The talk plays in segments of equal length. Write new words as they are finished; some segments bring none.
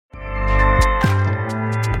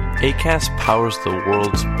Acast powers the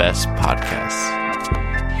world's best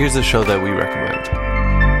podcasts. Here's a show that we recommend.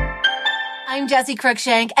 I'm Jessie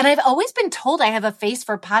Cruikshank, and I've always been told I have a face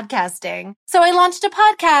for podcasting. So I launched a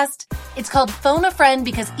podcast. It's called Phone a Friend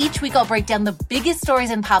because each week I'll break down the biggest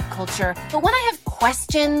stories in pop culture. But when I have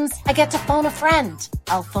questions, I get to phone a friend.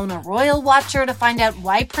 I'll phone a royal watcher to find out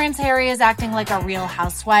why Prince Harry is acting like a real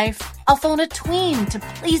housewife. I'll phone a tween to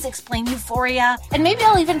please explain Euphoria. And maybe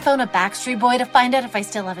I'll even phone a Backstreet Boy to find out if I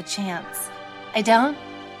still have a chance. I don't?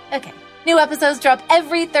 Okay. New episodes drop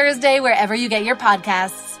every Thursday wherever you get your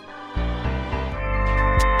podcasts.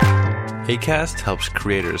 Acast helps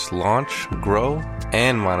creators launch, grow,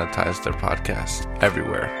 and monetize their podcasts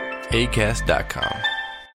everywhere. Acast.com.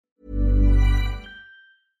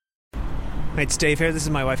 Hi, it's Dave here. This is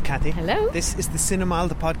my wife, Kathy. Hello. This is the Cinemal,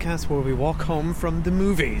 the podcast where we walk home from the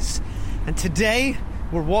movies. And today,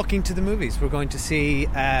 we're walking to the movies. We're going to see,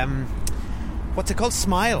 what's it called?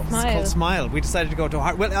 Smile. It's called Smile. We decided to go to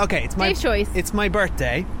well, okay, it's my Dave's choice. It's my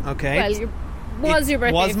birthday, okay? Well, your birthday.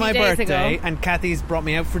 It was my birthday, ago. and Kathy's brought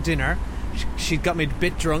me out for dinner. She got me a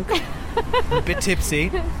bit drunk, a bit tipsy,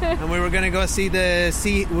 and we were going to go see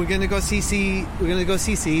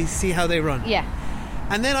see how they run. Yeah.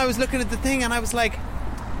 And then I was looking at the thing, and I was like,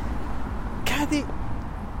 Kathy,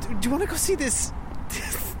 do you want to go see this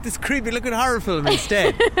creepy looking horror film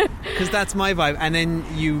instead? Because that's my vibe. And then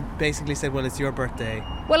you basically said, well, it's your birthday.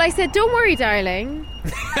 Well, I said, don't worry, darling,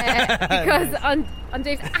 because on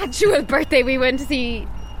Dave's actual birthday we went to see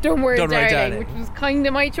Don't Worry, Darling, which was kind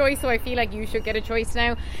of my choice, so I feel like you should get a choice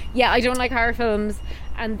now. Yeah, I don't like horror films,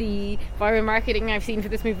 and the viral marketing I've seen for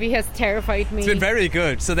this movie has terrified me. It's been very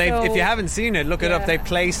good. So if you haven't seen it, look it up. They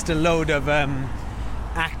placed a load of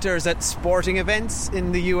actors at sporting events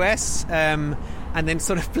in the US, and then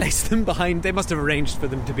sort of placed them behind. They must have arranged for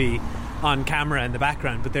them to be on camera in the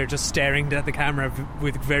background, but they're just staring at the camera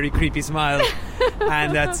with very creepy smiles,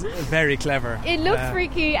 and that's very clever. It looks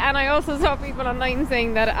freaky, and I also saw people online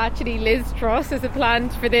saying that actually Liz Truss is a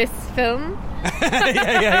plant for this film.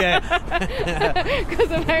 yeah.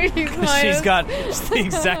 Because of how she smiles. She's got the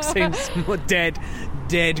exact same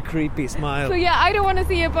dead creepy smile. So yeah, I don't want to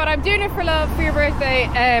see it, but I'm doing it for love for your birthday,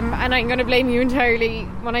 and I'm going to blame you entirely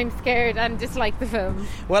when I'm scared and dislike the film.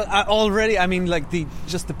 Well, already, I mean, like the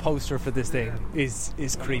poster for this thing is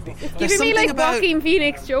creepy. It's giving me like Joaquin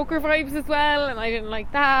Phoenix Joker vibes as well, and I didn't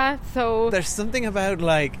like that. So there's something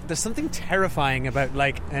terrifying about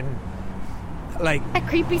a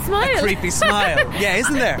creepy smile. Yeah,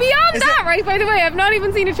 isn't there? Beyond that, right, by the way, I've not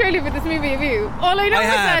even seen a trailer for this movie, have you? All I know is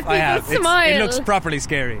that people smile. It looks properly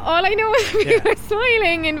scary. All I know is people are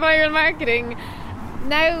smiling in viral marketing.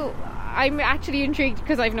 Now, I'm actually intrigued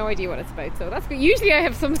because I have no idea what it's about, so that's good. Usually I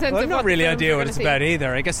have some sense of I've not really idea what it's about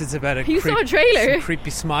either. I guess it's about you saw a trailer. Some creepy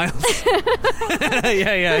smiles.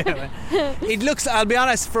 Yeah. It looks, I'll be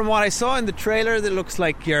honest, from what I saw in the trailer, it looks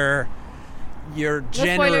like your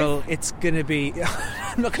general, it's going to be,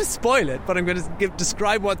 I'm not going to spoil it, but I'm going to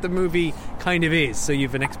describe what the movie kind of is, so you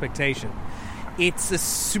have an expectation. It's I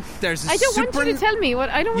don't want you to tell me what.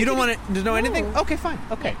 I don't. You don't want to know anything? Okay, fine.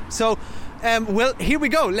 Okay, yeah. So, well, here we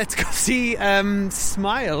go. Let's go see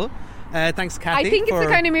Smile. Thanks, Kathy. I think it's the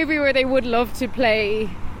kind of movie where they would love to play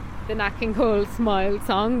the Nat King Cole Smile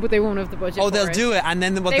song, but they won't have the budget. Oh, they'll do it, and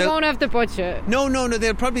then they won't have the budget. No,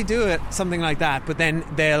 they'll probably do it something like that, but then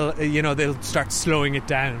they'll start slowing it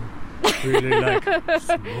down. Really like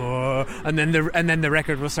small, and then the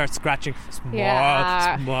record will start scratching small.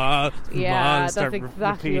 That's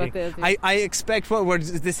exactly what they'll do. I expect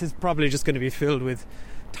this is probably just going to be filled with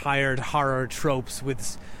tired horror tropes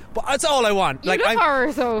but that's all I want. You love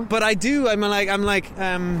horror, so. But I do. I'm like,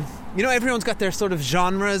 everyone's got their sort of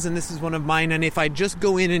genres, and this is one of mine. And if I just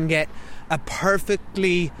go in and get a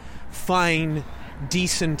perfectly fine,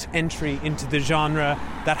 decent entry into the genre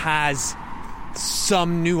that has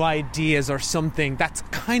some new ideas or something, that's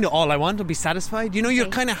kind of all I want. I'll be satisfied. You're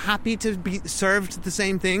kind of happy to be served the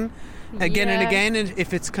same thing again and again, and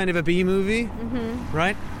if it's kind of a B movie,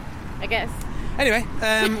 right? I guess. Anyway,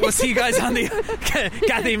 we'll see you guys on the...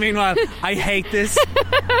 Kathy, meanwhile, I hate this,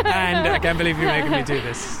 and I can't believe you're making me do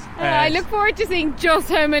this. I look forward to seeing just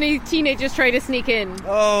how many teenagers try to sneak in.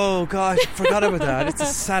 Oh, gosh, forgot about that. It's a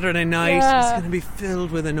Saturday night. Yeah. It's going to be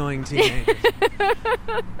filled with annoying teenagers.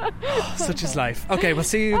 Such is life. Okay, we'll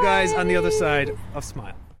see you guys on the other side of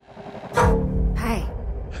Smile. Hi.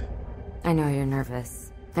 I know you're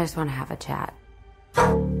nervous. I just want to have a chat.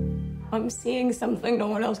 I'm seeing something no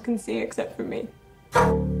one else can see except for me.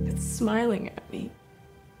 It's smiling at me.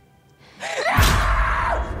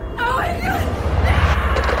 Oh my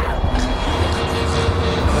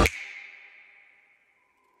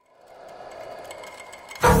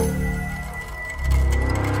God!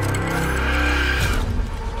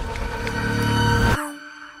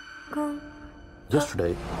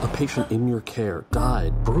 Yesterday, a patient in your care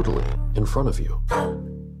died brutally in front of you. I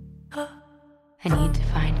need to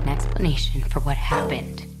find an explanation for what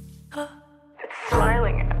happened. It's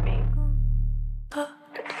smiling at me.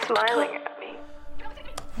 It's smiling at me.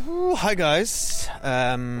 Ooh, hi guys.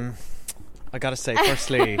 I gotta say,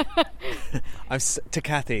 firstly, to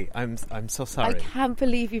Kathy, I'm so sorry. I can't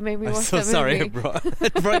believe you made me watch I'm so that sorry movie. I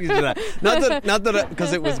brought you to that. Not that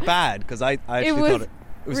because it was bad, because I actually thought it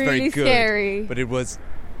was really very good. Scary. But it was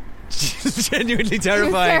genuinely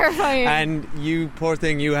terrifying. It was terrifying. And you, poor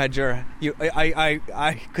thing, you had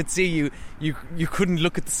I could see you couldn't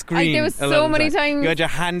look at the screen. There was so many times. You had your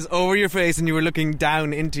hands over your face and you were looking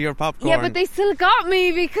down into your popcorn. Yeah, but they still got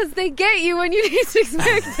me because they get you when you least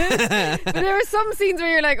expect it. But there were some scenes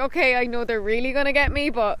where you're like, okay, I know they're really going to get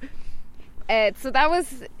me, but so that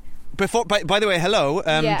was... By the way, hello.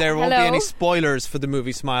 There won't be hello. any spoilers for the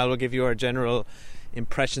movie Smile. We'll give you our general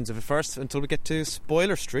impressions of it first until we get to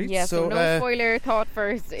Spoiler Street. Yeah, so no spoiler thought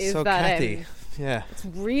first is that Kathy, it's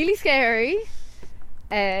really scary.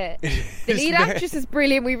 The lead actress is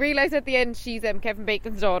brilliant. We realised at the end she's Kevin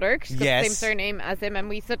Bacon's daughter. She's got the same surname as him, and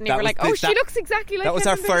we suddenly were like, she looks exactly like Kevin Bacon. That was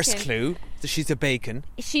our first clue. She's a Bacon.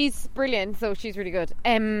 She's brilliant, so she's really good.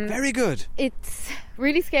 Very good. It's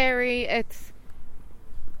really scary. It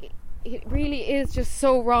really is just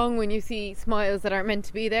so wrong when you see smiles that aren't meant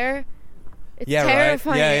to be there. It's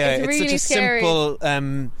terrifying. Right. Yeah. It's really such a scary.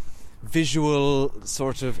 simple visual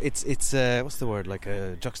sort of. It's what's the word? Like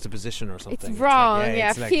a juxtaposition or something. It's wrong.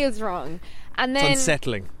 It's it feels wrong. And then it's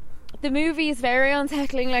unsettling. The movie is very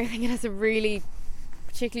unsettling. Like, I think it has a really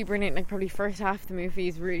particularly brilliant. Like, probably first half of the movie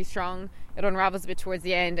is really strong. It unravels a bit towards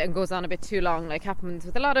the end and goes on a bit too long. Like happens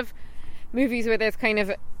with a lot of movies where there's kind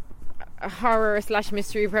of a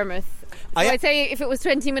horror/mystery premise. So I'd say if it was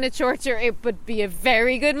 20 minutes shorter, it would be a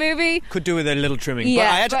very good movie. Could do with a little trimming.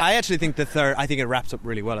 Yeah, but I actually think the third, I think it wraps up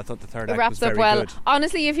really well. I thought the third act wraps was very up well. good.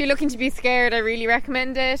 Honestly, if you're looking to be scared, I really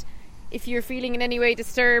recommend it. If you're feeling in any way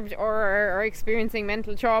disturbed or are experiencing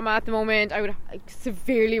mental trauma at the moment, I would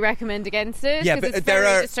severely recommend against it. Yeah, but it's there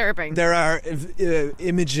very are disturbing. There are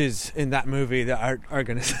images in that movie that are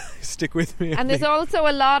going to stick with me. And there's also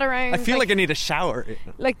a lot around. I feel like I need a shower.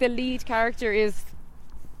 Like the lead character is,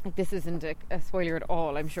 like, this isn't a spoiler at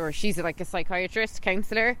all, I'm sure. She's like a psychiatrist,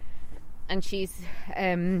 counsellor, and she's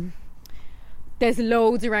there's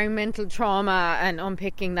loads around mental trauma and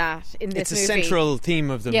unpicking that in this movie. It's a central theme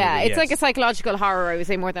of the movie. Yeah, it's like a psychological horror, I would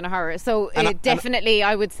say, more than a horror. So definitely,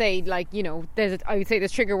 I would say, like, you know, there's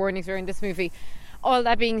trigger warnings around this movie. All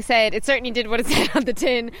that being said, it certainly did what it said on the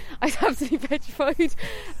tin. I was absolutely petrified,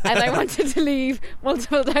 and I wanted to leave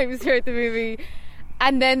multiple times throughout the movie.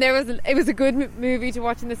 And then it was a good movie to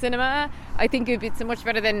watch in the cinema. I think it would be so much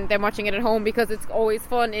better than watching it at home, because it's always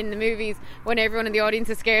fun in the movies when everyone in the audience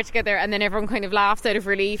is scared together and then everyone kind of laughs out of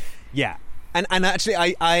relief. Yeah. And actually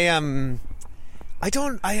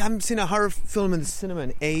I haven't seen a horror film in the cinema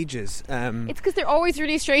in ages. It's because they're always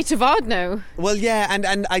really straight to VOD now. Well, yeah,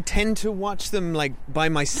 and I tend to watch them like by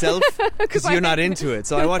myself because you're not into it.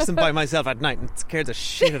 So I watch them by myself at night and scare the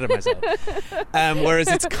shit out of myself. Whereas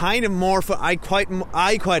it's kind of more fun.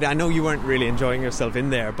 I know you weren't really enjoying yourself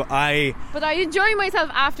in there, but I enjoy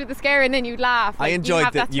myself after the scare, and then you'd laugh. I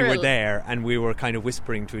enjoyed that you were there and we were kind of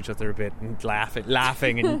whispering to each other a bit and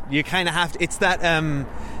laughing, and you kind of have to. It's that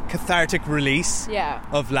cathartic release.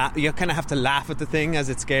 Yeah. You kind of have to laugh at the thing as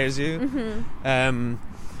it scares you. Mm-hmm.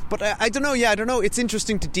 But I don't know. Yeah, I don't know. It's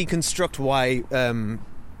interesting to deconstruct why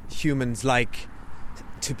humans like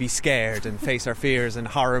to be scared and face our fears in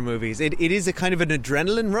horror movies. It is a kind of an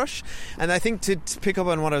adrenaline rush, and I think to pick up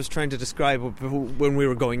on what I was trying to describe when we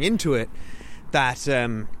were going into it, that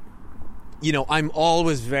you know, I'm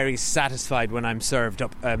always very satisfied when I'm served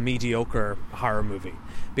up a mediocre horror movie,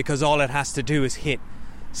 because all it has to do is hit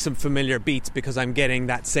some familiar beats, because I'm getting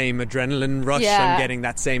that same adrenaline rush. I'm getting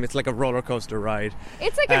that same, it's like a roller coaster ride.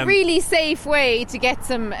 It's like a really safe way to get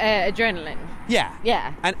some adrenaline.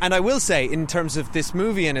 Yeah. And I will say, in terms of this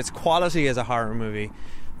movie and its quality as a horror movie,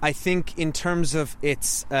 I think in terms of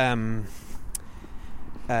its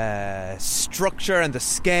structure and the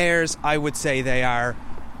scares, I would say they are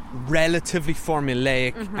relatively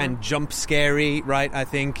formulaic and jump scary, right? I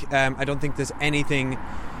think I don't think there's anything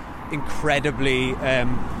incredibly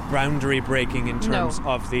boundary breaking in terms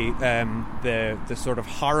of the sort of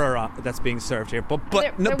horror that's being served here. But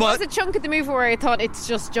there was a chunk of the movie where I thought it's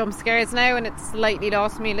just jump scares now, and it slightly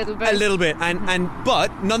lost me a little bit.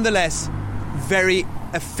 But nonetheless, very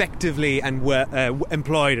effectively and well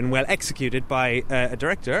employed and well executed by a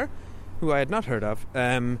director who I had not heard of,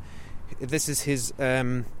 This is his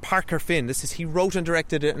Parker Finn. He wrote and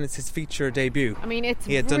directed it, and it's his feature debut. I mean, it's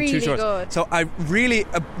he had done 2 shorts. Good. So I really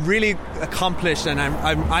accomplished, and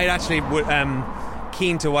I actually would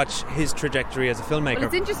keen to watch his trajectory as a filmmaker. Well,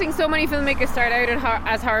 it's interesting. So many filmmakers start out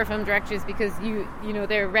as horror film directors because you know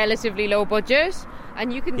they're relatively low budget,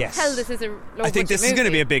 and you can tell this is a low budget movie. I think this is going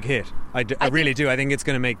to be a big hit. I really do. I think it's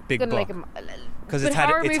going to make big bucks. Because it's had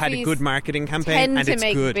a good marketing campaign, and it's good.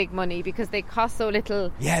 Tend to make big money because they cost so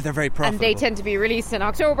little. Yeah, they're very profitable. And they tend to be released in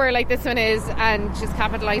October, like this one is, and just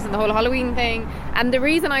capitalise on the whole Halloween thing. And the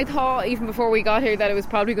reason I thought, even before we got here, that it was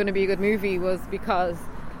probably going to be a good movie was because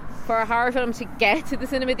for a horror film to get to the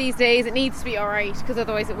cinema these days, it needs to be alright, because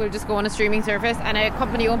otherwise it will just go on a streaming service and a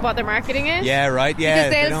company won't bother marketing it. Yeah, right, yeah.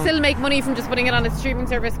 Because they'll still make money from just putting it on a streaming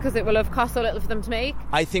service because it will have cost so little for them to make.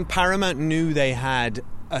 I think Paramount knew they had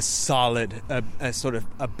a solid, a sort of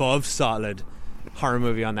above solid horror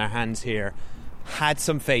movie on their hands here, had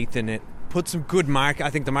some faith in it, put some good I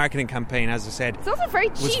think the marketing campaign, as I said, it's also very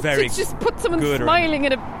cheap to just put someone smiling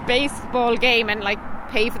in a baseball game and like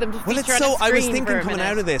pay for them to feature on a screen. I was thinking coming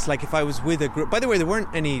out of this, like if I was with a group. By the way, there weren't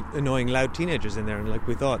any annoying loud teenagers in there, and like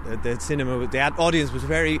we thought, the cinema, the audience was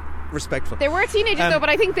very respectful. There were teenagers though, but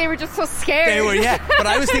I think they were just so scared. They were, yeah. But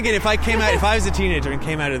I was thinking if I was a teenager and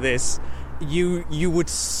came out of this, you would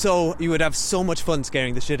have so much fun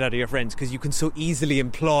scaring the shit out of your friends, because you can so easily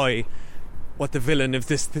employ what the villain of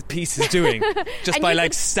this piece is doing just by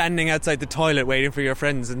like standing outside the toilet waiting for your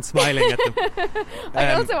friends and smiling at them.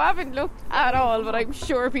 I also haven't looked at all, but I'm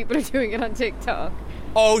sure people are doing it on TikTok.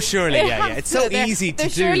 Oh, surely, yeah. It's so easy to do.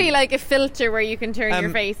 There's surely like a filter where you can turn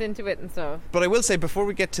your face into it and stuff. But I will say, before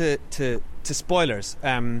we get to spoilers,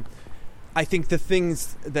 I think the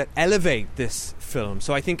things that elevate this film,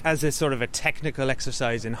 so I think as a sort of a technical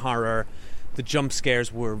exercise in horror, the jump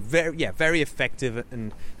scares were very effective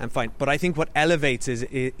and fine. But I think what elevates is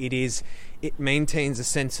it maintains a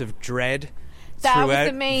sense of dread throughout, was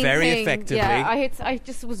the main very thing. effectively. Yeah, I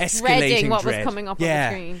just was dreading what was coming up on the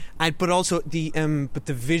screen. But also the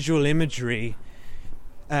visual imagery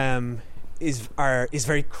is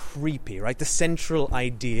very creepy, right? The central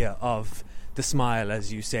idea of the smile,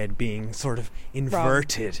 as you said, being sort of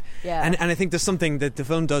inverted. Yeah. And I think there's something that the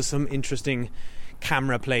film does some interesting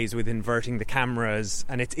camera plays with inverting the cameras,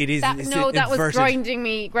 and it is that was grinding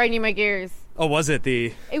my gears. Oh, was it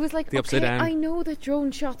it was like, the upside down? I know that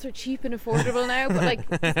drone shots are cheap and affordable now, but like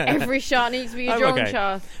every shot needs to be a drone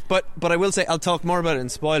shot. But I will say, I'll talk more about it in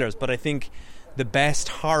spoilers, but I think the best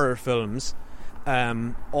horror films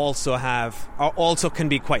also can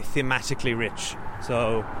be quite thematically rich.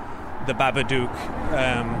 So The Babadook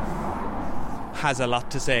has a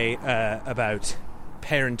lot to say about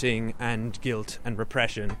parenting and guilt and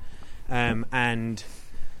repression, and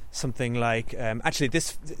something like actually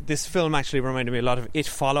this film actually reminded me a lot of It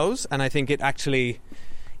Follows, and I think it actually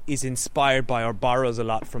is inspired by or borrows a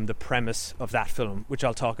lot from the premise of that film, which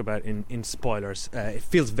I'll talk about in spoilers. It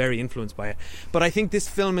feels very influenced by it, but I think this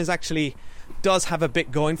film does have a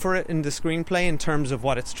bit going for it in the screenplay in terms of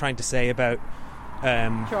what it's trying to say about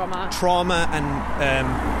trauma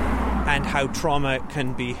and how trauma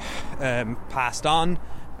can be passed on,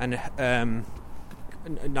 and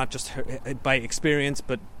not just by experience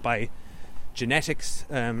but by genetics,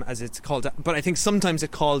 as it's called. But I think sometimes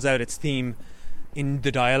it calls out its theme in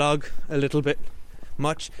the dialogue a little bit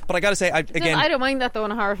much. But I gotta say, I don't mind that though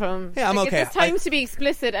in a horror film. Yeah, I'm okay. There's times to be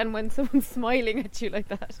explicit, and when someone's smiling at you like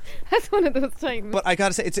that, that's one of those times. But I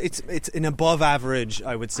gotta say, it's an above average,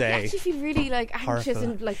 I would say. I actually feel really like anxious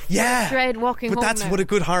and like dread walking home. But that's now. what a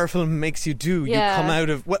good horror film makes you do. Yeah. You come out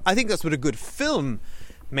of I think that's what a good film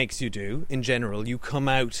makes you do in general. You come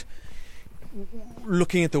out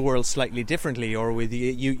looking at the world slightly differently, or with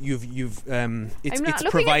it's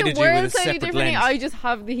provided you with a separate lens. I just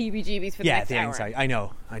have the heebie-jeebies for the next hour. Yeah, the anxiety. I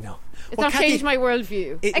know. It's not changed my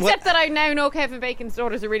worldview. Except that I now know Kevin Bacon's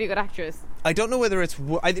daughter's a really good actress. I don't know whether it's...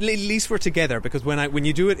 at least we're together, because when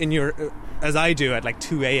you do it in your... as I do at like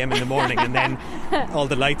 2 a.m. in the morning, and then all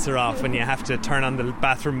the lights are off and you have to turn on the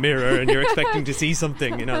bathroom mirror and you're expecting to see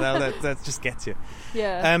something, that just gets you.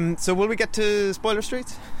 Yeah. So will we get to Spoiler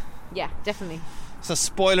Street? Yeah, definitely. So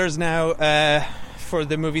spoilers now for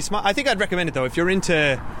the movie Smile. I think I'd recommend it though. If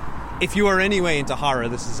you are anyway into horror,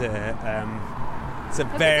 this is it's a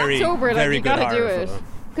very October, very good horror horror do film.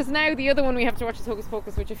 Because now the other one we have to watch is Hocus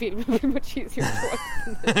Pocus, which I feel will be much easier to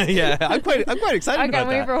watch. Yeah, I'm quite excited about that. I can't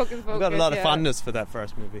wait for Hocus Pocus. I've got a lot of fondness for that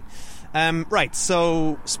first movie. Right,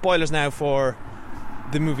 so spoilers now for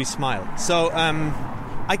the movie Smile. So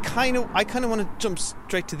I kind of want to jump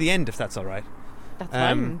straight to the end, if that's all right. That's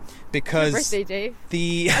fun. Because birthday, Dave.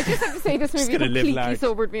 I just have to say, this movie completely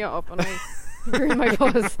sobered me up, and ruin my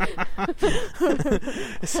buzz.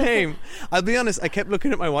 Same. I'll be honest, I kept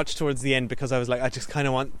looking at my watch towards the end because I was like, I just kind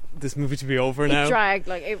of want this movie to be over now. It dragged.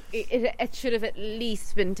 Like it should have at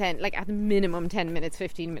least been 10, like at the minimum 10 minutes,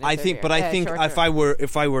 15 minutes. I think shorter.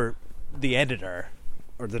 if I were the editor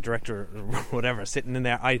or the director or whatever sitting in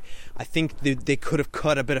there, I think they could have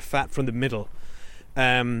cut a bit of fat from the middle.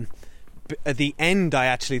 At the end, I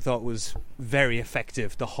actually thought was very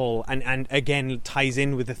effective. The whole and again ties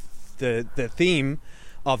in with the theme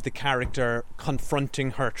of the character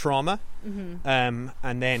confronting her trauma, and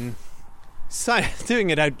then doing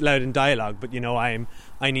it out loud in dialogue. But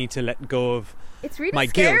I need to let go of it's really my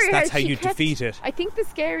scary guilt. That's how you defeat it. I think the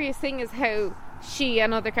scariest thing is how she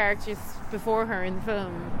and other characters before her in the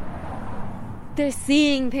film, they're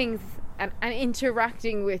seeing things and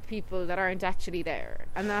interacting with people that aren't actually there,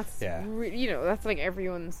 and that's that's like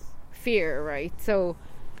everyone's fear, right? So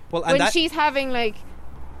when she's having like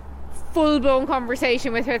full-blown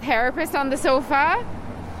conversation with her therapist on the sofa,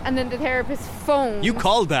 and then the therapist's phone. You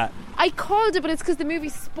called that. I called it, but it's because the movie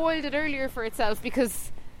spoiled it earlier for itself,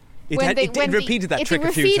 because it repeated that trick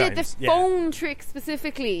a few times. It repeated the phone trick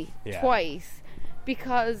specifically twice,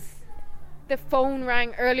 because the phone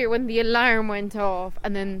rang earlier when the alarm went off,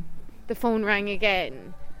 and then the phone rang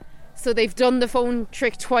again. So they've done the phone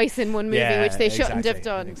trick twice in one movie, which they shouldn't have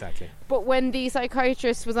done. Exactly. But when the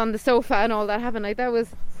psychiatrist was on the sofa and all that happened, like, that was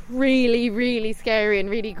really, really scary and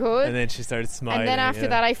really good. And then she started smiling. And then after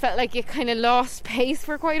that, I felt like it kind of lost pace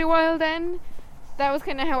for quite a while then. That was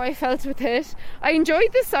kind of how I felt with it. I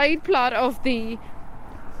enjoyed the side plot of the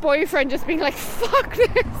boyfriend just being like, fuck this.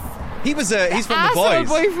 He's from The Boys.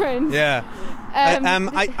 Boyfriend. Yeah.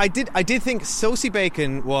 I did think Sosie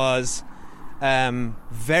Bacon was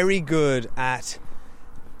very good at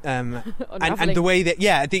and the way that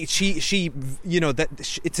she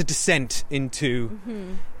it's a descent into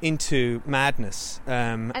madness,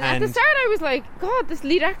 and at the start I was like, God, this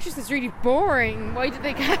lead actress is really boring, why did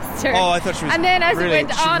they cast her? I thought she was, and then as really, it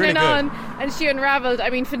went on really and good. on and she unravelled. I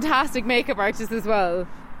mean, fantastic makeup artist as well.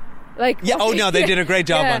 Like, they did a great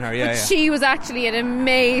job on her. But she was actually an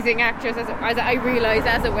amazing actress, as I realised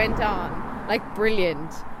as it went on. Like,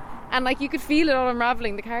 brilliant. And like, you could feel it all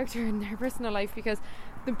unravelling, the character in their personal life, because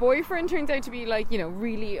the boyfriend turns out to be like,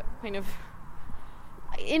 really kind of,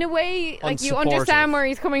 in a way, like, you understand where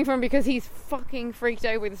he's coming from, because he's fucking freaked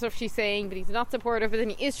out with the stuff she's saying, but he's not supportive. But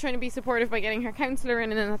then he is trying to be supportive by getting her counsellor in,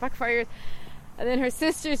 and then that backfires. And then her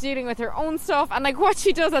sister's dealing with her own stuff, and like what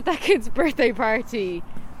she does at that kid's birthday party.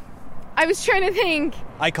 I was trying to think.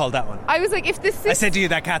 I called that one. I was like, if the sister... I said to you,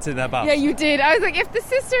 that cat's in that box. Yeah, you did. I was like, if the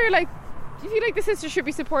sister, like, do you feel like the sister should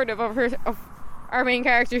be supportive of our main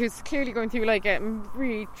character, who's clearly going through like a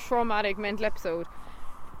really traumatic mental episode?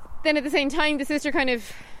 Then at the same time, the sister kind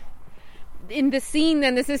of, in the scene,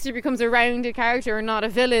 then the sister becomes a rounded character and not a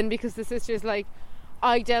villain, because the sister's like,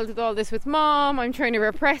 I dealt with all this with Mom, I'm trying to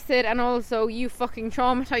repress it, and also you fucking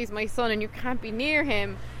traumatized my son and you can't be near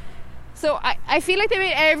him. So I feel like they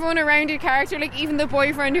made everyone a rounded character, like even the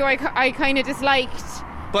boyfriend, who I kind of disliked.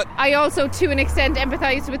 But I also, to an extent,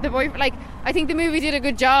 empathised with the boyfriend. Like, I think the movie did a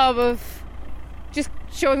good job of just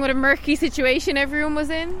showing what a murky situation everyone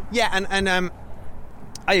was in. Yeah, and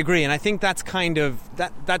I agree, and I think that's kind of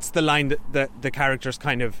that's the line that the characters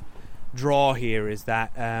kind of draw here, is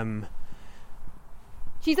that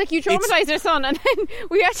she's like, you traumatised her son, and then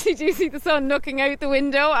we actually do see the son looking out the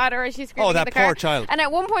window at her as she's screaming at the car. Poor child. And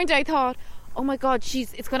at one point I thought, oh my God,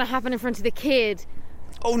 it's going to happen in front of the kid.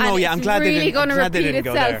 Oh no, yeah, I'm glad they didn't. It's really going to repeat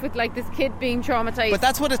itself there, with like this kid being traumatised. But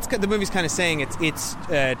that's what the movie's kind of saying. It's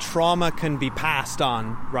trauma can be passed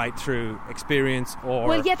on, right, through experience or...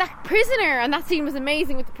 Well, yeah, that prisoner, and that scene was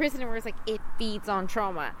amazing with the prisoner, where it's like, it feeds on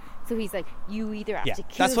trauma. So he's like, you either have to kill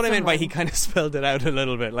that's what someone. I meant by he kind of spelled it out a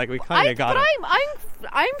little bit. Like, we kind of got it. But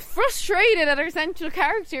I'm frustrated at our central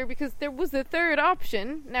character, because there was a third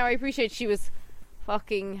option. Now, I appreciate she was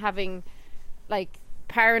fucking having like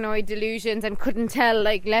paranoid delusions and couldn't tell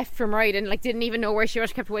like left from right, and like didn't even know where she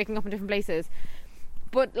was, kept waking up in different places.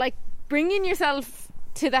 But like, bringing yourself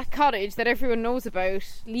to that cottage that everyone knows about,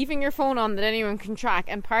 leaving your phone on that anyone can track,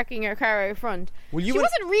 and parking your car out front. She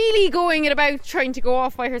wasn't really going it about trying to go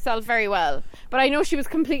off by herself very well, but I know she was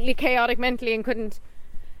completely chaotic mentally and couldn't,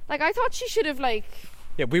 like, I thought she should have like...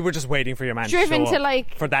 Yeah, we were just waiting for your man driven to show to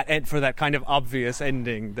like... for that kind of obvious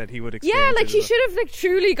ending that he would experience. Yeah, like, she should have like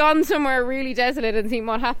truly gone somewhere really desolate and seen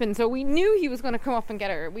what happened. So we knew he was going to come up and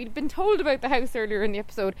get her. We'd been told about the house earlier in the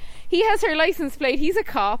episode. He has her license plate. He's a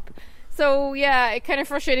cop. So yeah, it kind of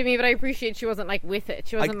frustrated me, but I appreciate she wasn't like with it.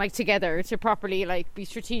 She wasn't like together to properly like be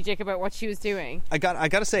strategic about what she was doing. I got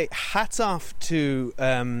to say, hats off to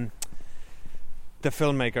the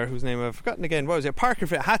filmmaker whose name I've forgotten again. What was it? Parker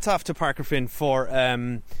Finn. Hats off to Parker Finn for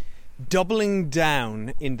doubling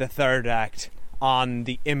down in the third act on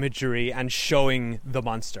the imagery and showing the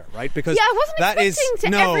monster, right? Because I wasn't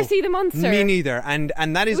expecting to ever see the monster. Me neither. And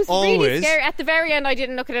that is it was always really scary. At the very end, I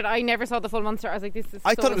didn't look at it. I never saw the full monster. I was like, this is.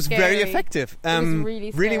 I thought it was scary. very effective. It was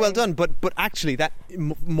really scary. Really well done. But actually, that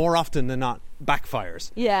more often than not backfires.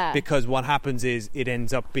 Yeah. Because what happens is it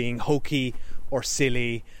ends up being hokey or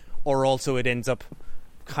silly, or also it ends up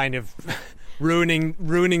kind of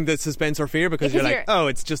ruining the suspense or fear because you're like, oh,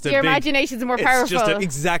 it's just your imagination's more powerful. It's just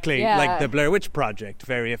exactly like the Blair Witch Project,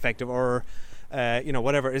 very effective, or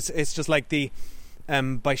whatever. It's just like the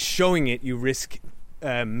by showing it, you risk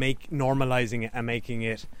normalizing it and making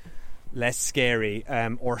it less scary,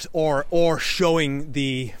 or showing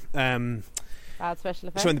the bad special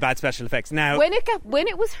effects. Showing the bad special effects. Now, when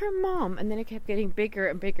it was her mom, and then it kept getting bigger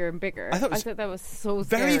and bigger and bigger. I thought that was so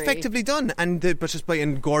very scary. effectively done, but just by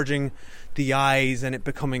engorging the eyes and it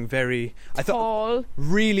becoming very tall. I thought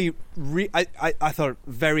really, I thought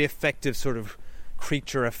very effective sort of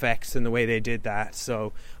creature effects in the way they did that.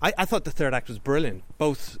 So I thought the third act was brilliant,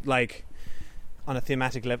 both like on a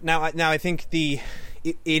thematic level. Now I think it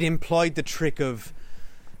employed the trick of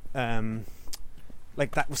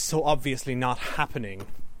like that was so obviously not happening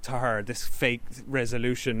to her, this fake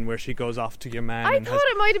resolution where she goes off to your man. I thought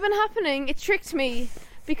it might have been happening. It tricked me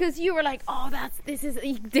because you were like, oh,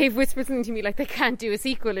 Dave whispered something to me like they can't do a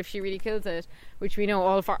sequel if she really kills it, which we know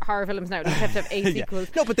all horror films now don't have to have 8 sequels.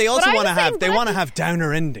 No, but they also want to have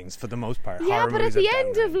downer endings for the most part. Yeah, but at the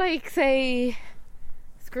end of like say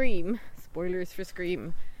Scream, spoilers for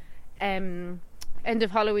Scream, end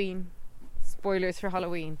of Halloween, spoilers for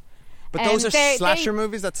Halloween. But those are slasher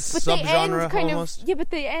movies. That's a subgenre almost. Yeah, but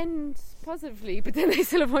they end positively. But then they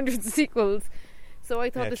still have hundreds of sequels. So I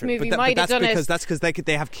thought this movie might have done it. That's because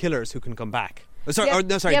they have killers who can come back.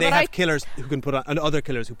 They have killers who can put on, and other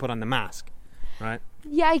killers who put on the mask, right?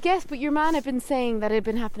 Yeah, I guess. But your man had been saying that it had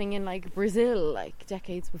been happening in like Brazil, like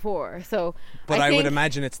decades before. So, but I would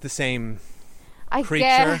imagine it's the same creature,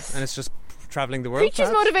 and it's just traveling the world.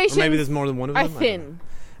 Creatures' motivations, or maybe there's more than one of them. Are thin.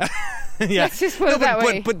 Yeah. Let's just put it that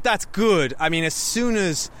way. But that's good. I mean, as soon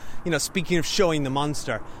as speaking of showing the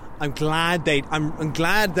monster, I'm glad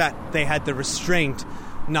that they had the restraint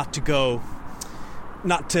not to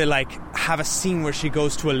like have a scene where she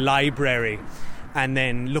goes to a library and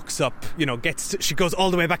then looks up, she goes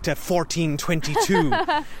all the way back to 1422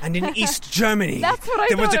 and in East Germany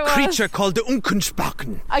there was a creature called the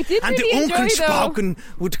Unkenspaken. I did and really the Unkenspaken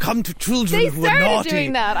would come to children who were naughty. They started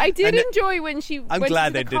doing that. I did enjoy when she went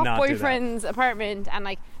to the cop boyfriend's apartment and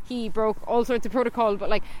like he broke all sorts of protocol but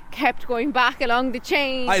like kept going back along the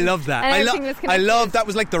chain. I love that. I love that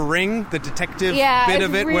was like the Ring, the detective bit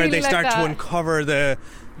of it really where they start to uncover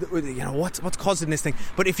what's causing this thing.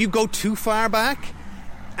 But if you go too far back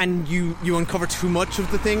and you uncover too much of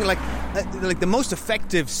the thing, like the most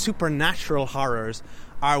effective supernatural horrors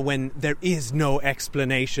are when there is no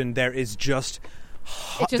explanation. There is just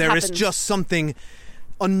something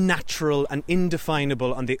unnatural and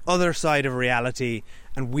indefinable on the other side of reality,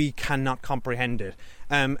 and we cannot comprehend it.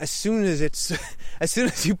 As soon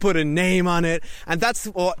as you put a name on it, and that's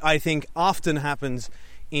what I think often happens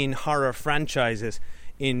in horror franchises,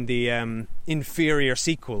 in the inferior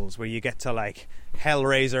sequels where you get to like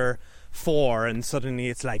Hellraiser 4 and suddenly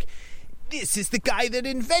it's like, this is the guy that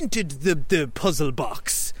invented the puzzle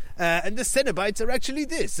box and the Cenobites are actually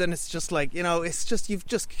this, and it's just like, it's just you've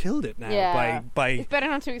just killed it now by it's better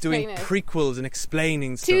not to explain doing prequels and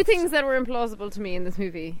explaining stuff. Two things that were implausible to me in this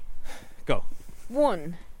movie. Go.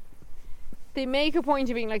 One, they make a point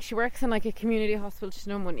of being like she works in like a community hospital, she's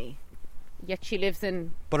no money. Yet she lives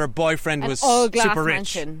in. But her boyfriend was super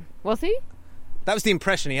rich. Mansion. Was he? That was the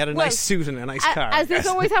impression. He had a nice suit and a nice car. As this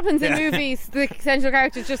always happens in movies, the central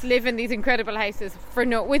characters just live in these incredible houses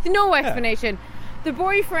with no explanation. The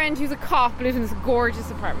boyfriend, who's a cop, lives in this gorgeous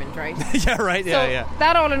apartment, right? Yeah, right. Yeah.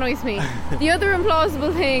 That all annoys me. The other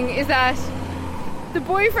implausible thing is that the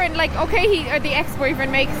boyfriend, like, okay, or the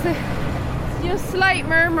ex-boyfriend makes slight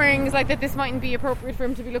murmurings like that this mightn't be appropriate for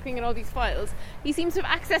him to be looking at all these files. He seems to have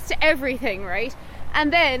access to everything, right?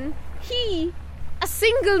 And then a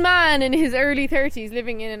single man in his early 30s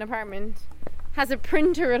living in an apartment, has a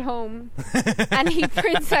printer at home and he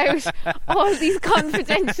prints out all these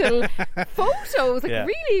confidential photos, like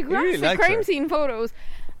really graphic crime scene photos,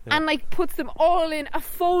 and like puts them all in a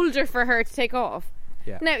folder for her to take off.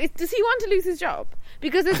 Yeah. Now, does he want to lose his job?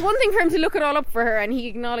 Because it's one thing for him to look it all up for her and he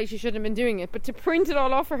acknowledged he shouldn't have been doing it, but to print it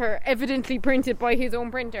all off for her, evidently printed by his own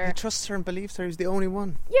printer. He trusts her and believes her. He's the only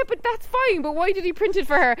one. Yeah, but that's fine. But why did he print it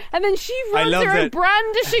for her? And then she runs around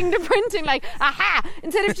brandishing the printing like, aha!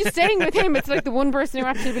 Instead of just staying with him, it's like the one person who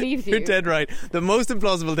actually believes you. You're dead right. The most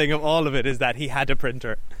implausible thing of all of it is that he had a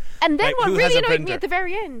printer. And then like, what really annoyed me at the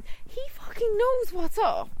very end, he fucking knows what's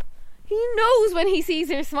up. He knows when he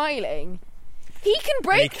sees her smiling. He can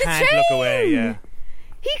break the chain. He can't look away, yeah.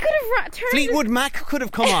 He could have turned... Fleetwood Mac could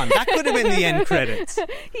have come on. That could have been the end credits.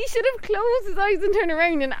 He should have closed his eyes and turned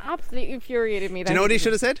around, and absolutely infuriated me. Do you know what he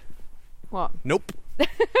should have said? What? Nope.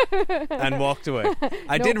 And walked away.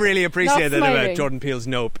 I did really appreciate that about Jordan Peele's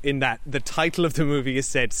Nope, in that the title of the movie is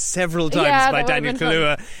said several times by Daniel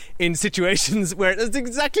Kaluuya in situations where that's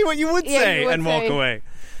exactly what you would say and walk away.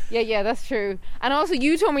 Yeah, that's true. And also,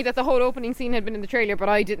 you told me that the whole opening scene had been in the trailer, but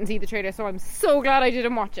I didn't see the trailer, so I'm so glad I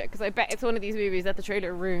didn't watch it, because I bet it's one of these movies that the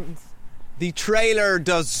trailer ruins. The trailer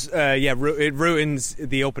does, it ruins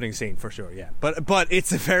the opening scene for sure, yeah. But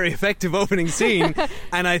it's a very effective opening scene,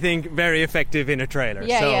 and I think very effective in a trailer.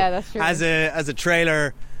 Yeah, that's true. As a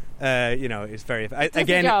trailer, it's very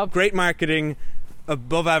again great marketing.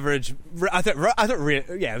 Above average. I thought really,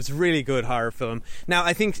 it was a really good horror film. Now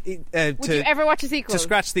I think would you ever watch a sequel? To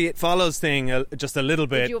scratch the It Follows thing just a little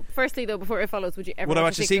bit. Firstly though, before It Follows, would you ever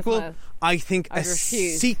watch a sequel? I think a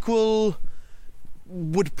sequel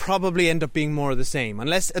would probably end up being more of the same,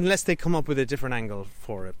 unless they come up with a different angle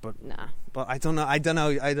for it. But But I don't know.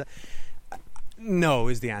 No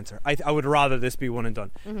is the answer. I would rather this be one and done.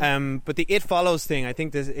 Mm-hmm. But the It Follows thing, I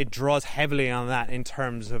think it draws heavily on that in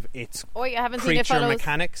terms of its creature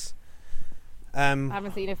mechanics. I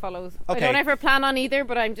haven't seen It Follows. Okay. I don't ever plan on either,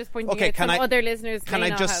 but I'm just pointing out some other listeners. Can I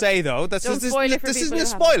just say though, this isn't a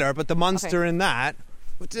spoiler, but the monster in that,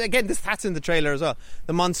 again, that's in the trailer as well.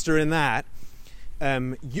 The monster in that,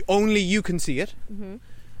 only you can see it.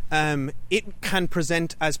 Mm-hmm. It can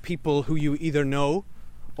present as people who you either know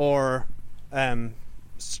or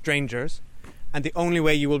strangers, and the only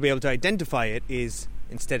way you will be able to identify it is,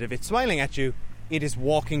 instead of it smiling at you, it is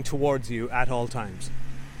walking towards you at all times.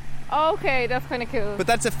 Okay, that's kind of cool. But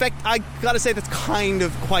I gotta say, that's kind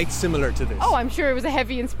of quite similar to this. Oh, I'm sure it was a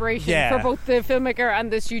heavy inspiration for both the filmmaker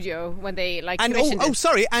and the studio when they commissioned it.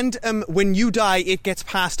 Sorry, and when you die, it gets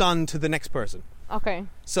passed on to the next person. Okay.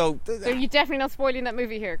 So you're definitely not spoiling that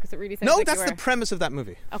movie here, because it really sounds no, like that's the premise of that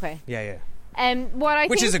movie. Okay. Yeah.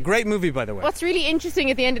 Which is a great movie, by the way. What's really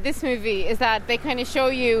interesting at the end of this movie is that they kind of show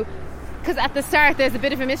you, because at the start there's a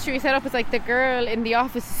bit of a mystery set up. It's like the girl in the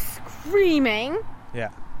office screaming,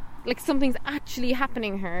 like something's actually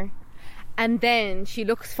happening to her, and then she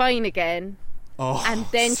looks fine again, and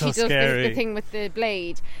then she does the thing with the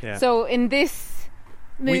blade. So in this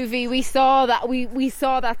movie we saw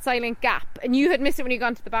that silent gap, and you had missed it when you got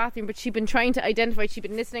into the bathroom, but she'd been trying to identify, she'd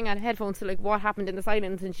been listening on headphones to like what happened in the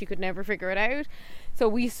silence, and she could never figure it out. So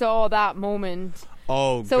we saw that moment.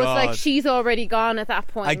 So it's like she's already gone at that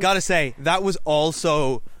point. I gotta say, that was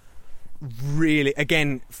also really,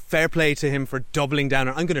 again, fair play to him for doubling down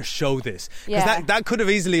on, I'm gonna show this, because that could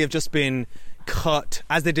have easily have just been cut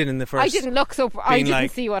as they did in the first. I didn't look, so I didn't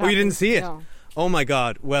see what happened. You didn't see it? No. Oh my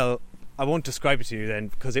god. Well, I won't describe it to you then,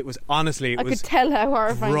 because it was honestly, I could tell how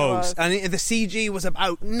horrifying gross. it was. And the CG was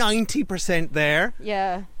about 90% there.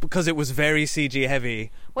 Yeah. Because it was very CG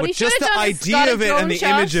heavy. What but just the idea of it and the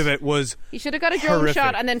image of it was he should have got a drone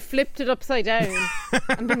shot and then flipped it upside down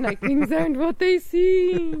and been like, things aren't what they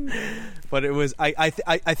seem. But it was, I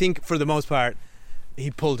think for the most part,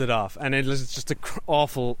 he pulled it off, and it was just an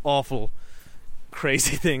awful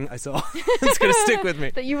crazy thing I saw. It's going to stick with me.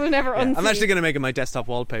 That you will never unsee. I'm actually going to make it my desktop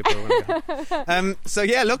wallpaper when so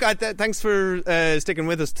yeah, look, thanks for sticking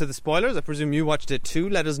with us to the spoilers. I presume you watched it too.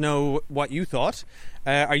 Let us know what you thought.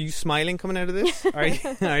 Are you smiling coming out of this? Are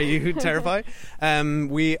you terrified?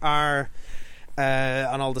 We are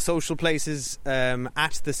on all the social places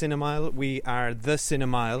at The Cinemile. We are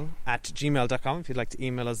thecinemile@gmail.com if you'd like to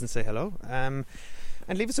email us and say hello.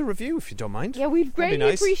 And leave us a review if you don't mind. Yeah, we'd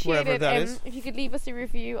greatly appreciate it. If you could leave us a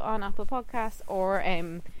review on Apple Podcasts or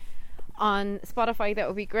on Spotify, that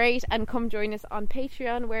would be great. And come join us on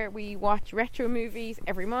Patreon, where we watch retro movies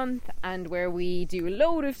every month and where we do a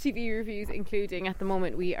load of TV reviews, including at the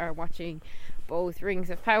moment we are watching both Rings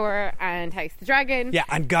of Power and House of the Dragon. Yeah,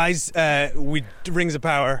 and guys, Rings of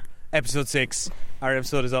Power episode 6, our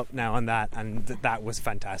episode is up now on that, and that was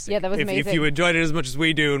fantastic. Yeah, that was amazing. If you enjoyed it as much as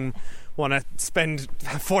we do and want to spend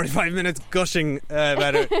 45 minutes gushing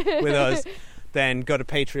about it with us, then go to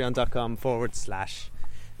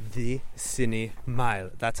patreon.com/The The Cine Mile.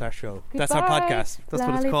 That's our show. Goodbye, that's our podcast. That's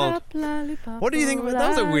what it's called. Lollipop, What do you think about that?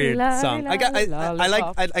 Was a weird song. I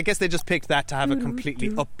lollipop. guess they just picked that to have a completely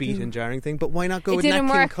upbeat and jarring thing. But why not go It with Nat didn't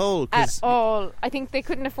King work Cole? at all. I think they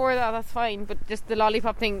couldn't afford that. That's fine. But just the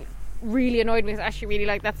lollipop thing really annoyed me because I actually really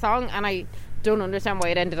like that song, and I don't understand why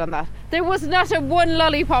it ended on that. There was not a one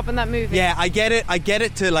lollipop in that movie. Yeah, I get it. I get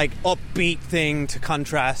it to like upbeat thing to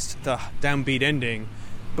contrast the downbeat ending.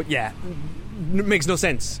 But yeah, it makes no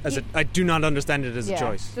sense. I do not understand it as a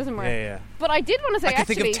choice. Doesn't work. Yeah. But I did want to say, I can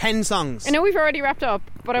think of 10 songs. I know we've already wrapped up,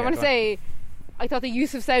 but I want to go on. say I thought the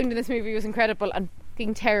use of sound in this movie was incredible and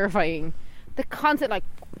fucking terrifying. The concept, like,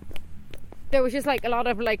 there was just like a lot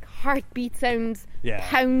of like heartbeat sounds,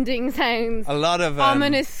 pounding sounds, a lot of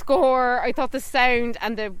ominous score. I thought the sound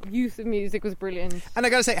and the use of music was brilliant. And I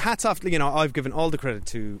gotta say, hats off, I've given all the credit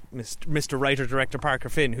to Mr. Writer-Director Parker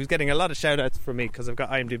Finn, who's getting a lot of shout-outs from me because I've got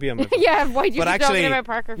IMDb on my phone. Yeah, why do you But keep actually, talking about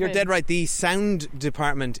Parker Finn? you're dead right. The sound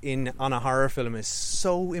department on a horror film is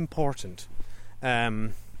so important.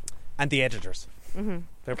 And the editors. Mm-hmm.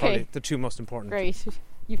 They're probably the two most important. Great.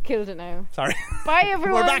 You've killed it now. Sorry. Bye,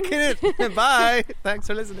 everyone. We're back in it. Bye. Thanks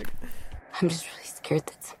for listening. I'm just really scared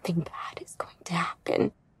that something bad is going to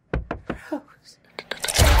happen. Rose.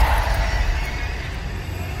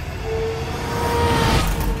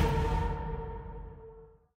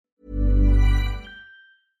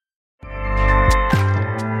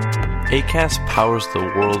 Acast powers the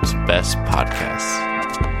world's best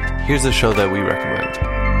podcasts. Here's a show that we recommend.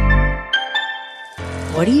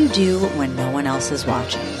 What do you do when no one else is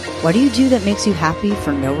watching? What do you do that makes you happy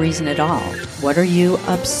for no reason at all? What are you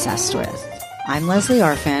obsessed with? I'm Leslie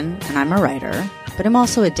Arfin, and I'm a writer, but I'm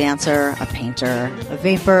also a dancer, a painter, a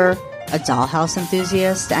vapor, a dollhouse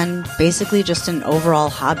enthusiast, and basically just an overall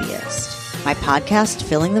hobbyist. My podcast,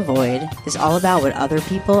 Filling the Void, is all about what other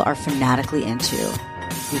people are fanatically into.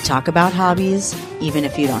 We talk about hobbies, even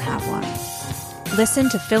if you don't have one. Listen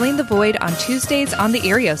to Filling the Void on Tuesdays on the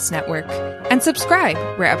Arios Network and subscribe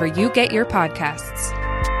wherever you get your podcasts.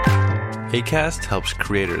 Acast helps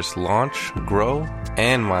creators launch, grow,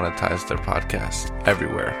 and monetize their podcasts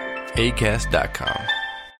everywhere. Acast.com.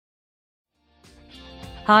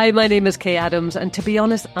 Hi, my name is Kay Adams, and to be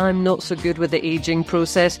honest, I'm not so good with the ageing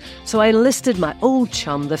process, so I enlisted my old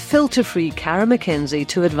chum, the filter-free Cara McKenzie,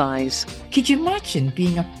 to advise. Could you imagine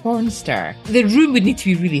being a porn star? The room would need to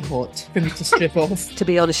be really hot for me to strip off. To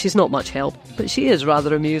be honest, she's not much help, but she is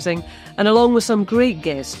rather amusing. And along with some great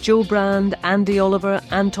guests, Joe Brand, Andy Oliver,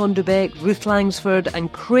 Anton Dubeck, Ruth Langsford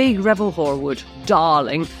and Craig Revel-Horwood,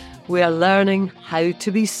 darling, we are learning how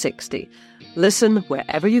to be 60. Listen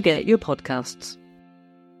wherever you get your podcasts.